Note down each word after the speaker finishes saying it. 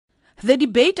The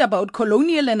debate about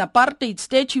colonial and apartheid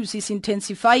statues is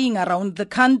intensifying around the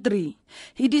country.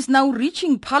 It is now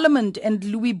reaching Parliament and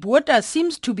Louis Botha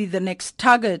seems to be the next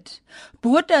target.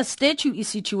 Botha's statue is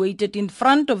situated in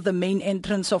front of the main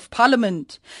entrance of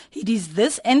Parliament. It is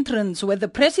this entrance where the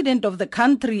President of the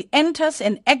country enters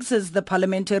and exits the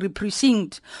parliamentary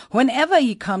precinct whenever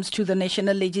he comes to the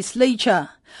National Legislature.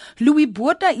 Louis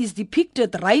Botha is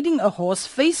depicted riding a horse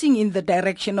facing in the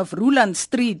direction of Ruland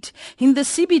Street in the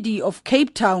CBD of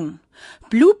Cape Town.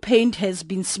 Blue paint has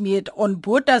been smeared on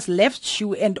Botha's left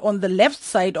shoe and on the left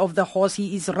side of the horse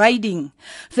he is riding.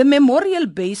 The memorial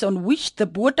base on which the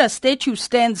Botha statue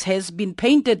stands has been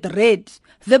painted red.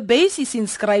 The base is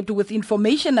inscribed with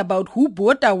information about who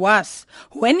Botha was,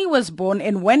 when he was born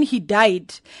and when he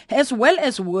died, as well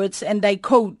as words, and I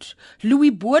quote, "Louis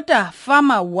Botha,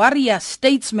 farmer, warrior,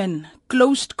 statesman,"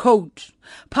 closed quote.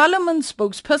 Parliament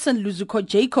spokesperson Luzuko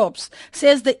Jacobs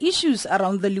says the issues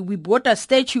around the Louis Botha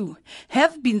statue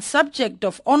have been subject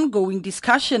of ongoing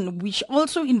discussion, which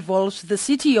also involves the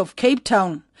city of Cape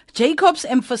Town. Jacobs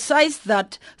emphasized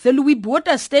that the Louis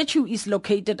Botha statue is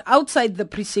located outside the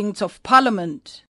precincts of Parliament.